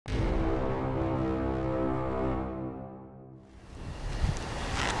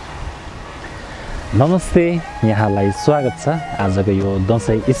नमस्ते, यहाँलाई स्वागत छ आजको यो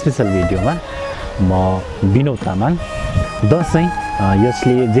दशैं स्पेशल भिडियोमा। म विनोद तामाङ। दशैं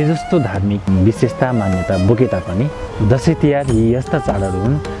यसले जे जस्तो धार्मिक विशेषता मान्यता बोके तापनि दशैं तिहार यी यस्ता चाडहरू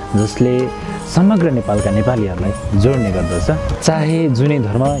हुन् जसले समग्र नेपालका नेपालीहरूलाई जोड्ने गर्दछ। चाहे जुनै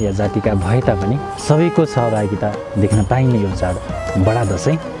धर्म या जातिका भए तापनि सबैको सहभागिता देख्न पाइने यो चाड बडा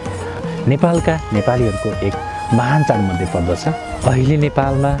दशैं नेपालका नेपालीहरूको एक महान चाडमध्ये पर्दछ। अहिले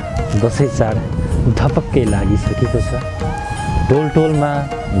नेपालमा दशैं चाड धपक्कै लागिसकेको छ। टोल टोलमा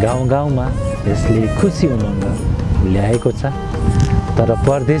गाउँ गाउँमा यसले खुसी उमङ्ग ल्याएको छ। तर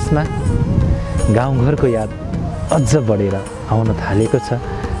परदेशमा गाउँघरको याद अझ बढेर आउन थालेको छ।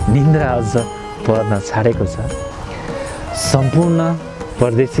 निन्द्रा अझ पर्न छाडेको छ। सम्पूर्ण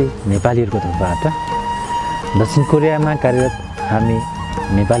परदेशी नेपालीहरूको तर्फबाट, दक्षिण कोरियामा कार्यरत हामी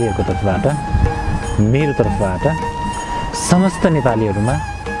नेपालीहरूको तर्फबाट, मेरो तर्फबाट समस्त नेपालीहरूमा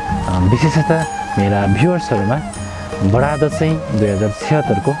विशेषतः मेरा भ्युअर्सहरूमा बडा दशैं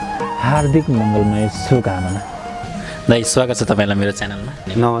 2076 को हार्दिक मङ्गलमय शुभकामना। दाइ स्वागत छ तपाईँलाई मेरो च्यानलमा।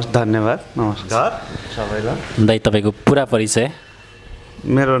 धन्यवाद। नमस्कार सबैलाई। दाइ तपाईँको पुरा परिचय?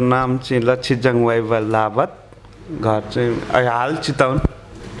 मेरो नाम चाहिँ लक्षितजङ वाइबा लाबत, घर चाहिँ हाल चितवन,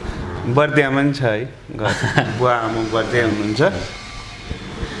 बर्दियामा पनि छ है घर। बुवा आमा बर्दिया हुनुहुन्छ।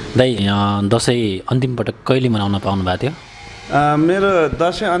 दाइ दशैं अन्तिम पटक कहिले मनाउन पाउनु भएको थियो? मेरो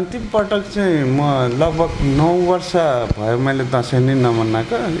दशैं अन्तिम पटक चाहिँ म लगभग 9 वर्ष भयो मैले दशैं नै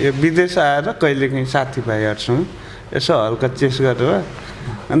नमनाएको। यो विदेश आएर कहिलेकाहीँ साथीभाइहरूसँग यसो हल्का चेस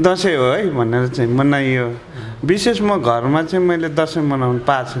गरेर दशैं हो है भनेर चाहिँ मनाइयो। विशेष म घरमा चाहिँ मैले दशैं मनाउनु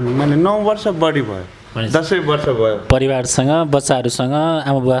पाएको छैन। मैले 9 वर्ष बढी भयो, 10 वर्ष भयो। परिवारसँग, बच्चाहरूसँग,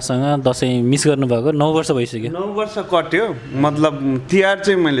 आमा बुवासँग दशैं मिस गर्नुभएको 9 वर्ष भइसक्यो। 9 वर्ष कट्यो। मतलब तिहार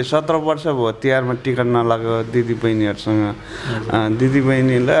चाहिँ मैले 17 वर्ष भयो तिहारमा टिका नलागेको दिदी बहिनीहरूसँग। दिदी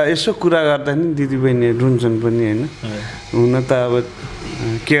बहिनीलाई यसो कुरा गर्दा नि दिदी बहिनीहरू रुन्छन् पनि होइन। हुन त अब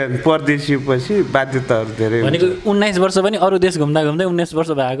के परदेशी पछि बाध्यताहरू धेरै। भनेको 19 वर्ष पनि अरू देश घुम्दा घुम्दै 19 वर्ष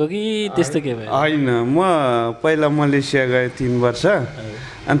भएको कि त्यस्तो के भयो? होइन, म पहिला मलेसिया गएँ 3 वर्ष।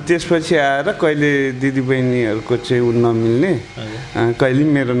 अनि त्यसपछि आएर कहिले दिदी बहिनीहरूको चाहिँ नमिल्ने, कहिले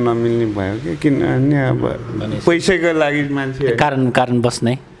मेरो नमिल्ने भयो कि। किनभने अब पैसाको लागि मान्छे कारण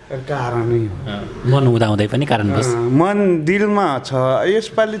बस्ने कारणै मन हुँदाहुँदै पनि कारण बस मन दिलमा छ।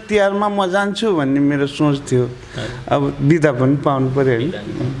 यसपालि तिहारमा म जान्छु भन्ने मेरो सोच थियो। अब बिदा पनि पाउनु पऱ्यो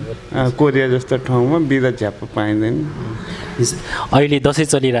होइन। कोरिया जस्तो ठाउँमा बिदा झ्याप्प पाइँदैन। अहिले दशैं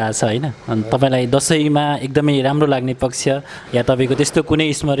चलिरहेछ होइन? अनि तपाईँलाई दशैंमा एकदमै राम्रो लाग्ने पक्ष या तपाईँको त्यस्तो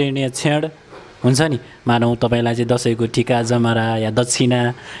कुनै स्मरणीय क्षण हुन्छ नि? मानौँ तपाईँलाई चाहिँ दशैंको टिका जमरा या दक्षिणा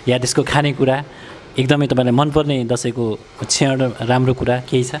या त्यसको खानेकुरा एकदमै तपाईँलाई मनपर्ने दशैंको क्षण राम्रो कुरा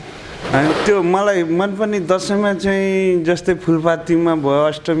केही छ? त्यो मलाई मनपर्ने दशैंमा चाहिँ जस्तै फुलपातीमा भयो,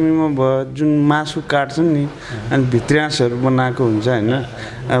 अष्टमीमा भयो, जुन मासु काट्छन् नि अनि भित्र्यासहरू बनाएको हुन्छ होइन,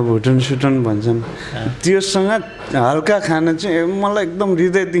 अब भुटन सुटन भन्छन्, त्योसँग हल्का खाना चाहिँ मलाई एकदम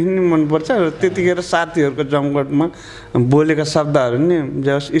हृदयदेखि नै मनपर्छ। र त्यतिखेर साथीहरूको जमघटमा बोलेका शब्दहरू नि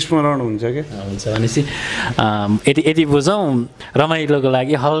जस स्मरण हुन्छ क्या। हुन्छ भनेपछि यति बुझौँ रमाइलोको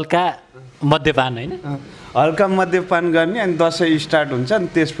लागि हल्का मद्यपान होइन? हल्का मद्यपान गर्ने अनि दशैं स्टार्ट हुन्छ। अनि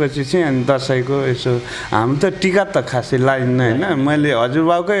त्यसपछि चाहिँ अनि दशैंको यसो हामी त टिका त खासै लाइन्न होइन। मैले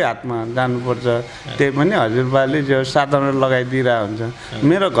हजुरबाउकै हातमा जानुपर्छ, त्यही पनि हजुरबाले जो साधारण लगाइदिइरहेको हुन्छ।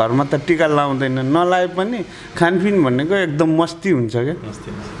 मेरो घरमा त टिका लाउँदैन, नलाए पनि खानपिन भनेको एकदम मस्ती हुन्छ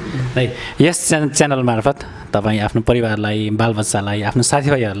क्या। यस च्यानल मार्फत तपाईँ आफ्नो परिवारलाई, बालबच्चालाई, आफ्नो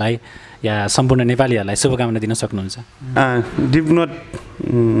साथीभाइहरूलाई या सम्पूर्ण नेपालीहरूलाई शुभकामना दिन सक्नुहुन्छ? डिपनोड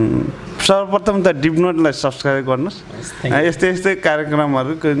सर्वप्रथम त डिपनोडलाई सब्सक्राइब गर्नुहोस्। यस्तै यस्तै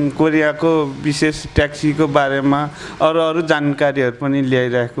कार्यक्रमहरू कोरियाको विशेष ट्याक्सीको बारेमा अरू जानकारीहरू पनि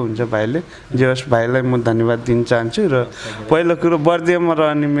ल्याइरहेको हुन्छ भाइले। जे होस् भाइलाई म धन्यवाद दिन चाहन्छु। र पहिलो कुरो बर्दियामा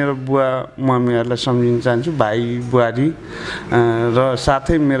रहने मेरो बुवा मम्मीहरूलाई सम्झिन चाहन्छु, भाइ बुहारी र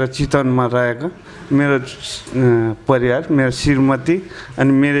साथै मेरो चितवनमा रहेको मेरो परिवार, मेरो श्रीमती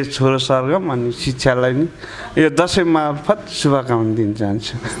अनि मेरो छोरो सरगम अनि शिक्षालाई नि यो दशैं मार्फत शुभकामना दिन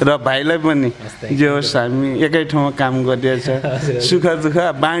चाहन्छु। र भाइलाई पनि जे होस् हामी एकै ठाउँमा काम गरिरहेछ, सुख दुःख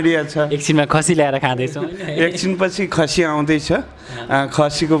बाँडिया छ। एकछिनमा खसी ल्याएर खाँदैछौँ, एकछिनपछि खसी आउँदैछ।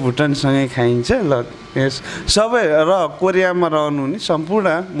 खसीको भुटनसँगै खाइन्छ। ल यस सबै र कोरियामा रहनुहुने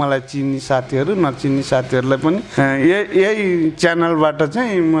सम्पूर्ण मलाई चिन्ने साथीहरू नचिन्ने साथीहरूलाई पनि यही च्यानलबाट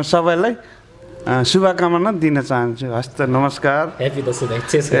चाहिँ म सबैलाई शुभकामना दिन चाहन्छु। हस्त नमस्कार। ह्याप्पी दशैं भाइ।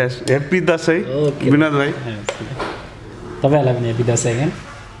 ह्याप्पी दशैं विनोद भाइ। तपाईँहरूलाई पनि ह्याप्पी दशैं।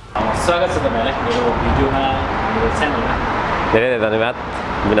 स्वागत छ तपाईँलाई मेरो भिडियोमा, मेरो च्यानलमा। धेरै धेरै धन्यवाद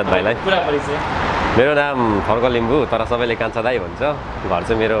विनोद भाइलाई। पुरा परिचय? मेरो नाम फर्क लिम्बू, तर सबैले कान्छा दाइ भन्छ। घर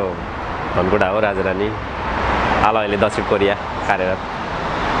चाहिँ मेरो धनकुटा हो राजारानी हाल अहिले दक्षिण कोरिया कार्यरत।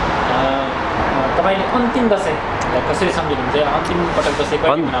 तपाईँले अन्तिम दसैँ कसरी सम्झिनुहुन्छ? अन्तिम पटक दसैँ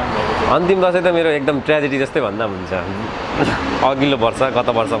कहिले मनाउनु भएको थियो? अन्तिम दसैँ त मेरो एकदम ट्रेजेडी जस्तै भन्दा हुन्छ। अघिल्लो वर्ष गत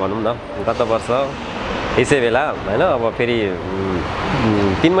वर्ष भनौँ न, गत वर्ष यसै बेला होइन, अब फेरि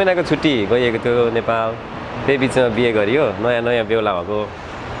 3 महिनाको छुट्टी गइएको थियो नेपाल, त्यही बिचमा बिहे गरियो, नयाँ नयाँ बेहुला भएको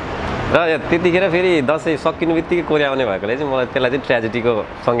र त्यतिखेर फेरि दसैँ सकिनु बित्तिकै कोरिया आउने भएकोले चाहिँ मलाई त्यसलाई चाहिँ ट्रेजेडीको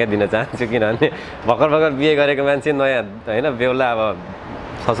संज्ञा दिन चाहन्छु। किनभने भर्खर बिहे गरेको मान्छे नयाँ होइन बेहुला अब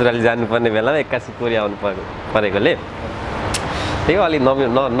ससुराली जानुपर्ने बेलामा 81 कोरिया आउनु परेकोले त्यही हो, अलिक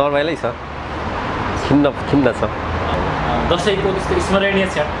नर्मलै छ, खिन्न छ। दसैँको त्यस्तो स्मरणीय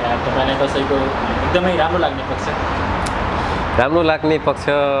छ तपाईँलाई? दसैँको एकदमै राम्रो लाग्ने पक्ष? राम्रो लाग्ने पक्ष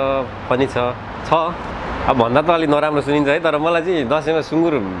पनि छ। अब भन्दा त अलिक नराम्रो सुनिन्छ है, तर मलाई चाहिँ दसैँमा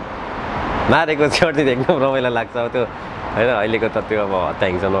सुँगुर मारेको छेउ चाहिँ एकदम रमाइलो लाग्छ। अब त्यो होइन अहिलेको त त्यो अब हत्या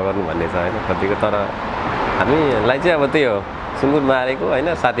हिंसा नगर्नु भन्ने छ होइन कतिको, तर हामीलाई चाहिँ अब त्यही हो, सुँगुर मारेको होइन,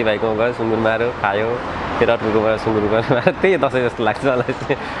 साथीभाइकोमा गयो सुँगुर माऱ्यो खायो, फेरि अर्कोकोमा सुँगुर माऱ्यो, त्यही दसैँ जस्तो लाग्छ मलाई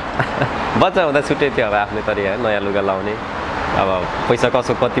चाहिँ। बच्चा हुँदा छुट्टै थियो अब आफ्नै तरिका नयाँ लुगा लाउने, अब पैसा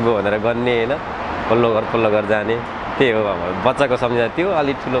कसो कति भयो भनेर गन्ने होइन, पल्लो घर जाने, त्यही हो। अब बच्चाको सम्झना त्यो,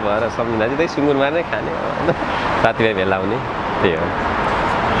 अलिक ठुलो भएर सम्झना चाहिँ त्यही सुँगुर मार्ने खाने होइन, साथीभाइ भेला हुने, त्यही हो।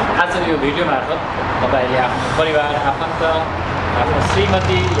 आज यो भिडियो मार्फत तपाईँले आफ्नो परिवार, आफन्त, आफ्नो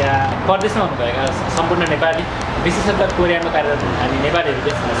श्रीमती या परदेशमा हुनुभएका सम्पूर्ण नेपाली, विशेषतः कोरियामा कार्यरत हामी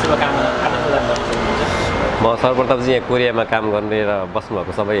नेपालीहरूले शुभकामना आदान प्रदान गर्न सक्नुहुन्छ? म सर्वप्रथम चाहिँ यहाँ कोरियामा काम गर्ने र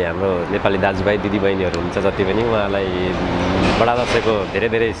बस्नुभएको सबै हाम्रो नेपाली दाजुभाइ दिदीबहिनीहरू हुन्छ जति पनि, उहाँलाई बडा दसैँको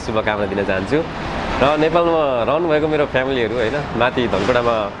धेरै शुभकामना दिन चाहन्छु। र नेपालमा रहनुभएको मेरो फ्यामिलीहरू होइन, माथि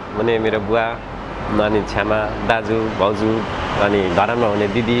धनकुटामा हुने मेरो बुवा, अनि छ्यामा दाजु भाउजू, अनि धरानमा हुने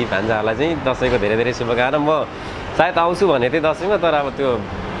दिदी भान्जाहरूलाई चाहिँ दसैँको धेरै शुभकामना। म सायद आउँछु भने थिएँ दसैँमा, तर अब त्यो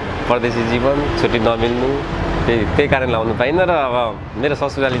परदेशी जीवन छुट्टी नमिल्नु त्यही कारणले आउनु पाइनँ। र अब मेरो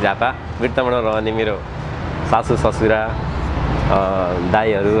ससुराली झापा बिर्तामा रहने मेरो सासू ससुरा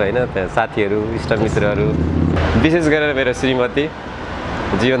दाईहरू होइन, साथीहरू इष्टमित्रहरू, विशेष गरेर मेरो श्रीमती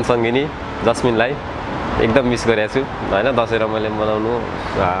जीवनसङ्गिनी जस्मिनलाई एकदम मिस गरेको छु होइन। दसैँ रमाइलो मनाउनु,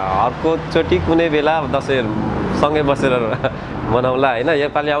 अर्कोचोटि कुनै बेला दसैँ सँगै बसेर मनाउँला होइन,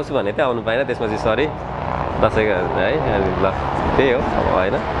 योपालि आउँछु भने चाहिँ आउनु पाइनँ, त्यसमा चाहिँ सरी। दसैँको है ल त्यही हो अब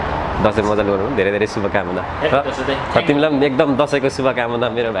होइन, दसैँ मजाले गर्नु, धेरै शुभकामना। र तिमीलाई पनि एकदम दसैँको शुभकामना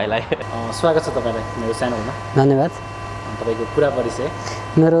मेरो भाइलाई। स्वागत छ तपाईँलाई मेरो च्यानलमा। धन्यवाद। तपाईँको पुरा परिचय?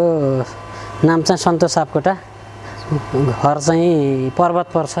 मेरो नाम चाहिँ सन्तोष सापकोटा, घर चाहिँ पर्वत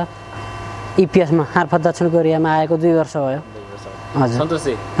पर्छ, इपिएसमा मार्फत दक्षिण कोरियामा आएको 2 वर्ष भयो। हजुर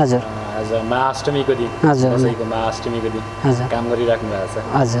सन्तोषजी, हजुर आज महाअष्टमीको दिन, हजुर दसैँको महाअष्टमीको दिन हजुर काम गरिराख्नु भएको छ।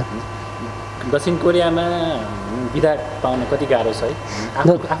 हजुर दक्षिण कोरियामा बिदा पाउन कति गाह्रो छ है?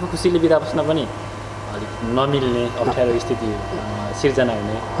 आफू खुसीले बिदा बस्न पनि अलिक नमिल्ने अप्ठ्यारो स्थिति सिर्जना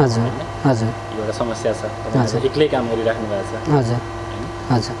हुने हजुर हजुर एउटा समस्या छ। तपाईँ एक्लै काम गरिराख्नु भएको छ। हजुर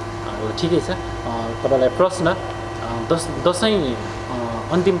हजुर ठिकै छ। तपाईँलाई प्रश्न, दसैँ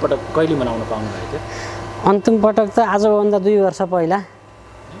अन्तिम पटक कहिले मनाउन पाउनु भएको थियो? अन्तिम पटक त आजभन्दा 2 वर्ष पहिला,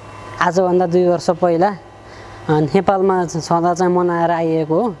 नेपालमा छँदा चाहिँ मनाएर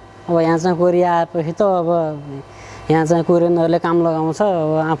आइएको हो। अब यहाँ चाहिँ कोरिया आएपछि त अब यहाँ चाहिँ कोरियनहरूले काम लगाउँछ,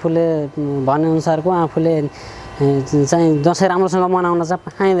 अब आफूले भनेअनुसारको आफूले चाहिँ दसैँ राम्रोसँग मनाउन चाहिँ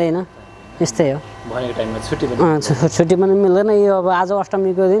पाइँदैन, यस्तै हो। भनेको टाइममा छुट्टी पनि मिल्दैन। यो अब आज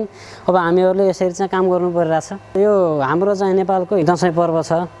अष्टमीको दिन अब हामीहरूले यसरी चाहिँ काम गर्नु परिरहेछ। यो हाम्रो चाहिँ नेपालको दसैँ पर्व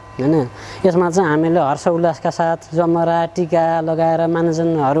छ होइन, यसमा चाहिँ हामीले हर्ष उल्लासका साथ जमरा टिका लगाएर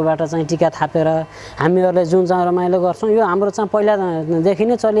मानिसजनहरूबाट चाहिँ टिका थापेर हामीहरूले जुन चाहिँ रमाइलो गर्छौँ, यो हाम्रो चाहिँ पहिलादेखि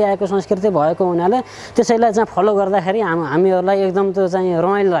नै चलिआएको संस्कृति भएको हुनाले त्यसैलाई चाहिँ फलो गर्दाखेरि हामीहरूलाई एकदम त्यो चाहिँ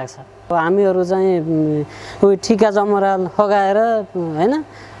रमाइलो लाग्छ। अब हामीहरू चाहिँ उयो टिका जमरा लगाएर होइन,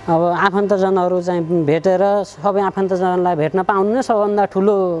 अब आफन्तजनहरू चाहिँ भेटेर सबै आफन्तजनलाई भेट्न पाउनु नै सबभन्दा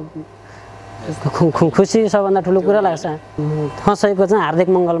ठुलो खुसी, सबभन्दा ठुलो कुरा लाग्छ। दसैँको चाहिँ हार्दिक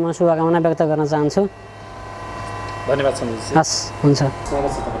मङ्गलमा शुभकामना व्यक्त गर्न चाहन्छु। धन्यवाद। हस्, हुन्छ।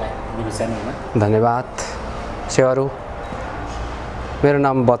 स्वागत छ तपाईँलाई मेरो च्यानलमा। धन्यवाद। सेवारू, मेरो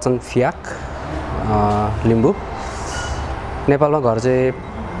नाम बच्चन फियाक, लिम्बू, नेपालमा घर चाहिँ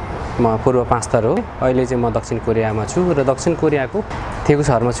म पूर्व 5 थर हो। अहिले चाहिँ म दक्षिण कोरियामा छु र दक्षिण कोरियाको थेगु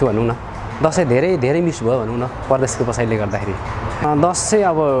सहरमा छु भनौँ न। दसैँ धेरै मिस भयो भनौँ न परदेशको बसाइले गर्दाखेरि। दसैँ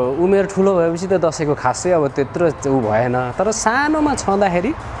अब उमेर ठुलो भएपछि त दसैँको खासै अब त्यत्रो भएन, तर सानोमा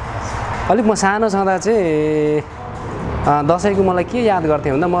छँदाखेरि अलिक म सानो छँदा चाहिँ दसैँको मलाई के याद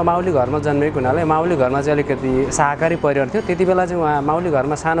गर्थेँ भन्दा, म माउली घरमा जन्मेको हुनाले माउली घरमा चाहिँ अलिकति शाकाहारी परिवार थियो। त्यति बेला चाहिँ उहाँ माउली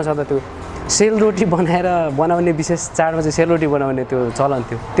घरमा सानो छँदा त्यो सेलरोटी बनाउने विशेष चाडमा चाहिँ सेलरोटी बनाउने त्यो चलन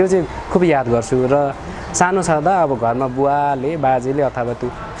थियो, त्यो चाहिँ खुब याद गर्छु। र सानो छँदा अब घरमा बुवाले बाजेले अथवा त्यो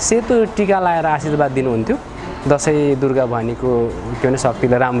सेतो टिका लगाएर आशीर्वाद दिनुहुन्थ्यो, दसैँ दुर्गा भवानीको के भने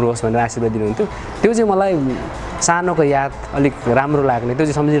शक्तिलाई राम्रो होस् भनेर आशीर्वाद दिनुहुन्थ्यो। त्यो चाहिँ मलाई सानोको याद अलिक राम्रो लाग्ने, त्यो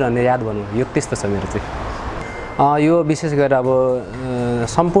चाहिँ सम्झिरहने याद भनौँ, यो त्यस्तो छ मेरो चाहिँ। यो विशेष गरेर अब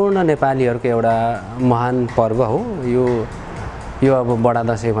सम्पूर्ण नेपालीहरूको एउटा महान पर्व हो यो अब बडा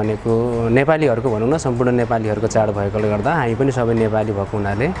दसैँ भनेको नेपालीहरूको भनौँ न, सम्पूर्ण नेपालीहरूको चाड भएकोले गर्दा हामी पनि सबै नेपाली भएको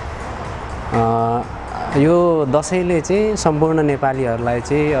हुनाले यो दसैँले चाहिँ सम्पूर्ण नेपालीहरूलाई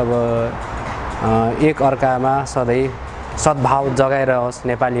चाहिँ अब एक अर्कामा सधैँ सद्भाव जगाइरहोस्,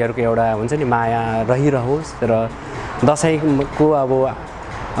 नेपालीहरूको एउटा हुन्छ नि माया रहिरहोस्। र दसैँको अब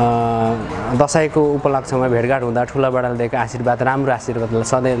दसैँको उपलक्ष्यमा भेटघाट हुँदा ठुला बडाले दिएको आशीर्वाद राम्रो आशीर्वाद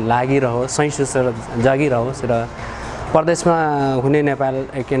सधैँ लागिरहोस्, सही सुसर जगिरहोस्। र परदेशमा हुने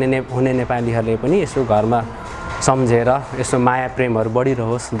हुने नेपालीहरूले पनि यसो घरमा सम्झेर यसो माया प्रेमहरू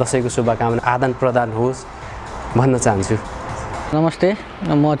बढिरहोस्, दसैँको शुभकामना आदान प्रदान होस् भन्न चाहन्छु। नमस्ते,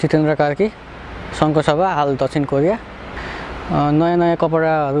 म जितेन्द्र कार्की, सङ्घसभा, हाल दक्षिण कोरिया। नयाँ नयाँ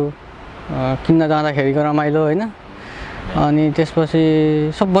कपडाहरू किन्न जाँदाखेरिको रमाइलो होइन, अनि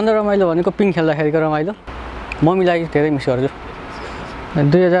त्यसपछि सबभन्दा रमाइलो भनेको पिङ खेल्दाखेरिको रमाइलो मम्मीलाई धेरै मिस गर्छु।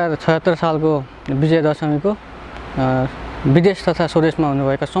 2076 सालको विजय दशमीको विदेश तथा स्वदेशमा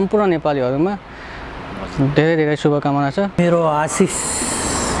हुनुभएका सम्पूर्ण नेपालीहरूमा धेरै धेरै शुभकामना छ। मेरो आशिष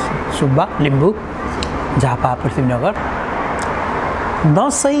सुब्बा, लिम्बू, झापा, पृथ्वीनगर।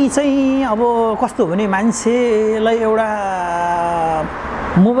 दसैँ चाहिँ अब कस्तो भने मान्छेलाई एउटा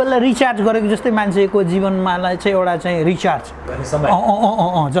मोबाइललाई रिचार्ज गरेको जस्तै मान्छेको जीवनमा चाहिँ एउटा चाहिँ रिचार्ज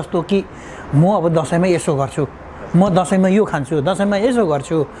जस्तो कि म अब दसैँमा यसो गर्छु, म दसैँमा यो खान्छु, दसैँमा यसो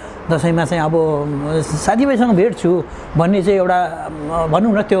गर्छु, दसैँमा चाहिँ अब साथीभाइसँग भेट्छु भन्ने चाहिँ एउटा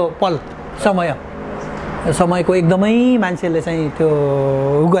भनौँ न त्यो पल समयको एकदमै मान्छेले चाहिँ त्यो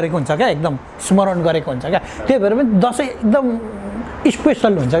गरेको हुन्छ क्या, एकदम स्मरण गरेको हुन्छ क्या। त्यही भएर पनि दसैँ एकदम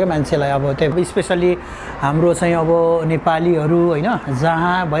स्पेसल हुन्छ क्या मान्छेलाई। अब त्यही स्पेसली हाम्रो चाहिँ अब नेपालीहरू होइन,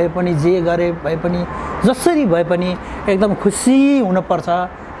 जहाँ भए पनि जे गरे भए पनि जसरी भए पनि एकदम खुसी हुनुपर्छ,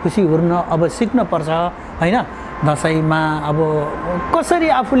 खुसी हुन अब सिक्नुपर्छ होइन। दसैँमा अब कसरी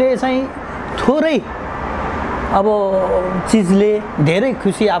आफूले चाहिँ थोरै अब चिजले धेरै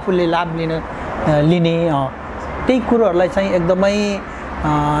खुसी आफूले लाभ लिने त्यही कुरोहरूलाई चाहिँ एकदमै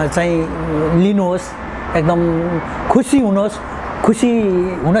चाहिँ लिनुहोस्, एकदम खुसी हुनुहोस्, खुसी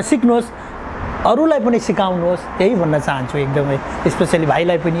हुन सिक्नुहोस्, अरूलाई पनि सिकाउनुहोस्, त्यही भन्न चाहन्छु। एकदमै स्पेसली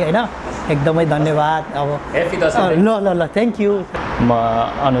भाइलाई पनि होइन, एकदमै धन्यवाद। अब ल थ्याङ्क यू। म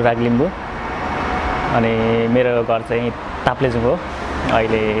अनुराग लिम्बू, अनि मेरो घर चाहिँ ताप्लेजुङ हो,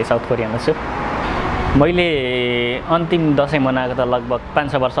 अहिले साउथ कोरियामा छु। मैले अन्तिम दसैँ मनाएको त लगभग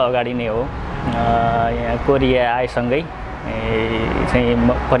 500 वर्ष अगाडि नै हो। यहाँ कोरिया आएसँगै चाहिँ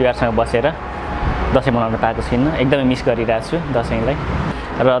परिवारसँग बसेर दसैँ मनाउन पाएको छुइनँ, एकदमै मिस गरिरहेको छु दसैँलाई।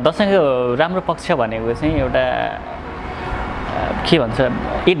 र दसैँको राम्रो पक्ष भनेको चाहिँ एउटा के भन्छ,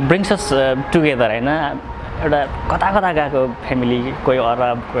 इट ब्रिङ्स अस टुगेदर होइन। एउटा कता कता गएको फ्यामिली, कोही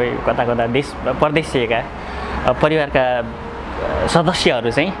अरब, कोही कता कता परदेशिएका परिवारका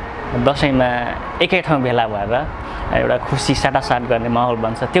सदस्यहरू चाहिँ दसैँमा एकै ठाउँ भेला भएर एउटा खुसी साटासाट गर्ने माहौल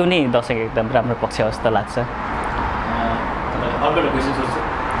बन्छ। त्यो नै दसैँको एकदम राम्रो पक्ष जस्तो लाग्छ।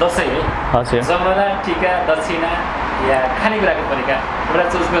 दसैँ है हजुर, जमरा, टिका, दक्षिणा या खानेकुराको परिकार एउटा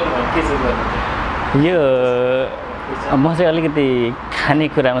चुज गर्नुभयो, के चुज गर्नु? यो म चाहिँ अलिकति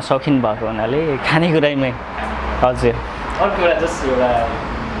खानेकुरामा सौखिन भएको हुनाले खानेकुरामै। हजुर, अर्को एउटा जस्ट एउटा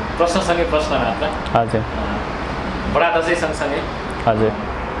प्रश्नसँगै प्रश्न मात्र। हजुर, बडा दसैँ सँगसँगै हजुर,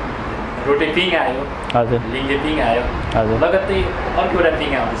 रोटे पिङ आयो, हजुर, लिङ्गे पिङ आयो, हजुर, लगत्तै अर्को एउटा पिङ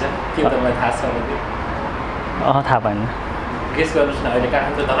आउँदैछ, के हो तपाईँलाई थाहा छ? थाहा भएन। गेस गर्नुहोस् न, अहिले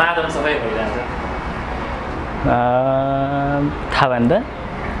काठमाडौँ धमाधम सबै भइरहेछ। थाहा भएन त।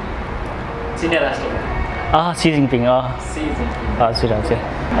 चिनिया राष्ट्रपति सी जिङपिङ। हजुर हजुर।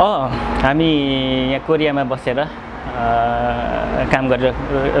 हामी यहाँ कोरियामा बसेर काम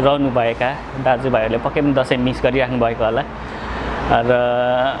गरिरहनुभएका दाजुभाइहरूले पक्कै पनि दसैँ मिस गरिराख्नु भएको होला, र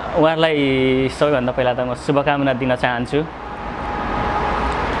उहाँहरूलाई सबैभन्दा पहिला त म शुभकामना दिन चाहन्छु।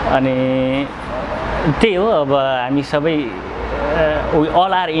 अनि त्यही हो, अब हामी सबै we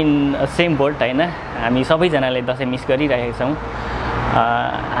all are in same बोट होइन। हामी सबैजनाले दसैँ मिस गरिरहेका छौँ।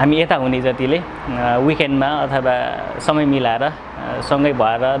 हामी यता हुने जतिले विकेन्डमा अथवा समय मिलाएर सँगै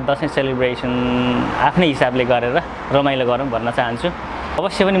भएर दसैँ सेलिब्रेसन आफ्नै हिसाबले गरेर रमाइलो गरौँ भन्न चाहन्छु।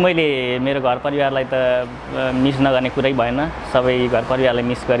 अवश्य पनि मैले मेरो घर परिवारलाई त मिस नगर्ने कुरै भएन, सबै घर परिवारलाई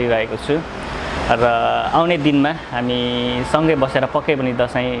मिस गरिरहेको छु। र आउने दिनमा हामी सँगै बसेर पक्कै पनि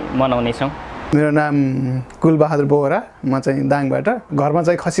दसैँ मनाउनेछौँ। मेरो नाम कुलबहादुर बोहरा, म चाहिँ दाङबाट। घरमा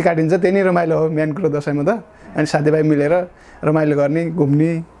चाहिँ खसी काटिन्छ, त्यही नै रमाइलो हो मेन कुरो दसैँमा त। अनि साथीभाइ मिलेर रमाइलो गर्ने,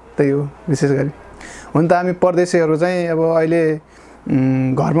 घुम्ने, त्यही हो विशेष गरी। हुन त हामी परदेशीहरू चाहिँ अब अहिले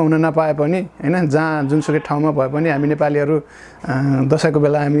घरमा हुन नपाए पनि हैन, जहाँ जुनसुकै ठाउँमा भए पनि हामी नेपालीहरू दसैँको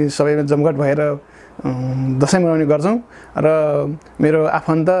बेला हामी सबै जमघट भएर दसैँ मनाउने गर्छौँ। र मेरो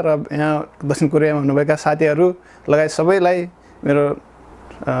आफन्त र यहाँ दक्षिण कोरियामा हुनुभएका साथीहरू लगायत सबैलाई मेरो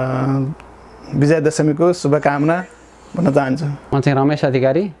विजया दशमीको शुभकामना भन्न चाहन्छु। म चाहिँ रमेश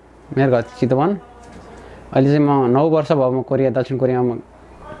अधिकारी, मेरो घर चितवन। अहिले चाहिँ म 9 वर्ष भयो म दक्षिण कोरियामा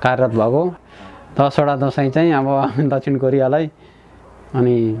कार्यरत भएको। 10वटा दसैँ चाहिँ अब दक्षिण कोरियालाई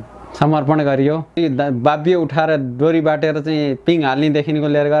अनि समर्पण गरियो। बाब्य उठाएर डोरी बाटेर चाहिँ पिङ हाल्नेदेखिको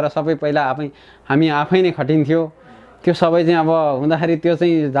लिएर गएर सबै पहिला हामी आफै नै खटिन्थ्यो। त्यो सबै चाहिँ अब हुँदाखेरि त्यो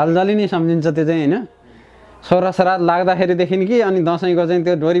चाहिँ झलझली नै सम्झिन्छ। त्यो चाहिँ होइन, सोह्र श्राद्ध लाग्दाखेरिदेखि कि अनि दसैँको चाहिँ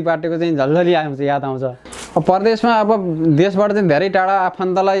त्यो डोरी बाटेको चाहिँ झलझली आउँछ, याद आउँछ। अब परदेशमा अब देशबाट चाहिँ धेरै टाढा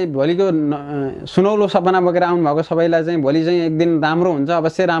आफन्तलाई भोलिको सुनौलो सपना बोकेर आउनुभएको सबैलाई चाहिँ भोलि चाहिँ एक दिन राम्रो हुन्छ,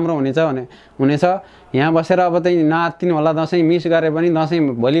 अवश्य राम्रो हुनेछ। यहाँ बसेर अब चाहिँ नआत्तिनु होला, दसैँ मिस गरे पनि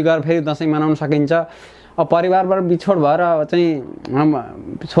दसैँ भोलि गएर फेरि दसैँ मनाउन सकिन्छ। अब परिवारबाट बिछोड भएर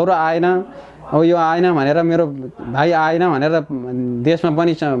चाहिँ छोरो आएन, अब यो आएन भनेर, मेरो भाइ आएन भनेर देशमा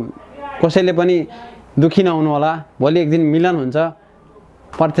पनि कसैले पनि दुखी नहुनु होला। भोलि एक दिन मिलन हुन्छ,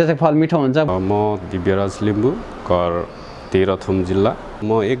 प्रत्यक्ष फल मिठो हुन्छ। म दिव्यराज लिम्बू, घर तेह्रथुम जिल्ला।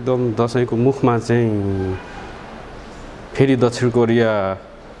 म एकदम दसैँको मुखमा चाहिँ फेरि दक्षिण कोरिया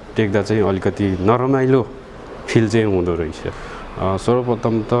टेक्दा चाहिँ अलिकति नरमाइलो फिल चाहिँ हुँदो रहेछ।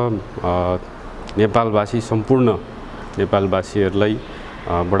 सर्वप्रथम त नेपालवासी सम्पूर्ण नेपालवासीहरूलाई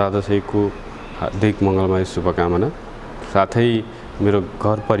बडा दसैँको हार्दिक मङ्गलमय शुभकामना। साथै मेरो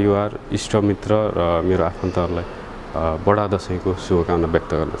घर परिवार, इष्टमित्र र मेरो आफन्तहरूलाई बडा दसैँको शुभकामना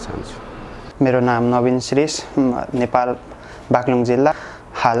व्यक्त गर्न चाहन्छु। मेरो नाम नवीन श्रेष्ठ, नेपाल बागलुङ जिल्ला,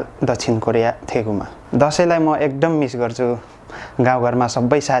 हाल दक्षिण कोरिया थेगुमा। दसैँलाई म एकदम मिस गर्छु। गाउँघरमा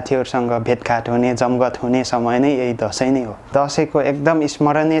सबै साथीहरूसँग भेटघाट हुने, जमघट हुने समय नै यही दसैँ नै हो। दसैँको एकदम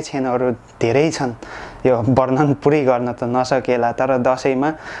स्मरणीय क्षणहरू धेरै छन्, यो वर्णन पुरै गर्न त नसकेला। तर दसैँमा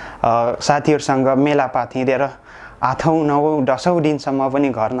साथीहरूसँग मेलापात हिँडेर 8औं 9औं 10औं दिनसम्म पनि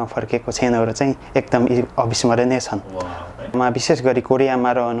घर नफर्केको क्षणहरू चाहिँ एकदम अविस्मरणीय छन्। विशेष गरी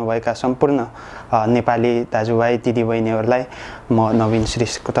कोरियामा रहनुभएका सम्पूर्ण नेपाली दाजुभाइ दिदीबहिनीहरूलाई म नवीन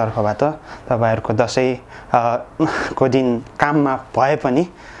श्रेष्ठको तर्फबाट तपाईँहरूको दसैँको दिन काममा भए पनि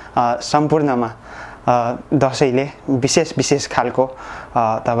सम्पूर्णमा दसैँले विशेष खालको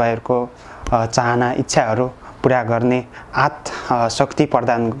तपाईँहरूको चाहना इच्छाहरू पुरा गर्ने शक्ति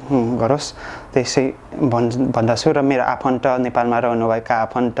प्रदान गरोस्, त्यसै भन्दछु। र मेरो आफन्त, नेपालमा रहनुभएका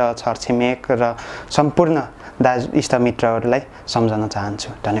आफन्त, छरछिमेक र सम्पूर्ण इष्टमित्रहरूलाई सम्झन चाहन्छु।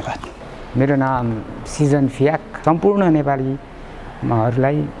 धन्यवाद। मेरो नाम सिजन फियाक। सम्पूर्ण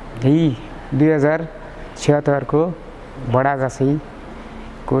नेपालीहरूलाई यही 2076 को बडा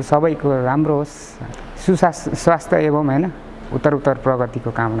दसैँको सबैको राम्रो होस्, स्वास्थ्य एवं होइन उत्तर प्रगतिको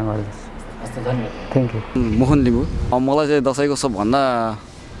कामना गर्दछु। Thank you. मोहन लिम्बू। मलाई चाहिँ दसैँको सबभन्दा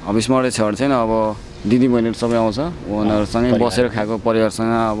अविस्मरणीय क्षण चाहिँ अब दिदीबहिनीहरू सबै आउँछ, उनीहरूसँगै बसेर खाएको,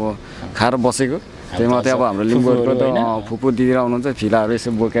 परिवारसँग अब खाएर बसेको। त्यही मात्रै अब हाम्रो लिम्बूहरूको त फुपू दिदी आउनुहुन्छ, फिलाहरू यसो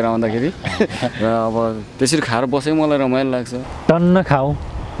बोकेर आउँदाखेरि र अब त्यसरी खाएर बसेको मलाई रमाइलो लाग्छ। टन्न खाऊ,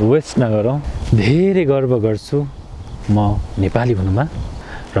 वेस्ट नगरौँ। धेरै गर्व गर्छु म नेपाली हुनुमा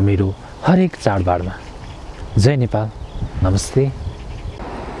र मेरो हरेक चाडबाडमा। जय नेपाल, नमस्ते।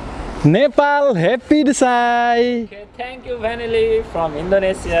 Nepal, happy Dashain! Okay, thank you Vanelli from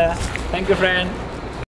Indonesia. Thank you friend.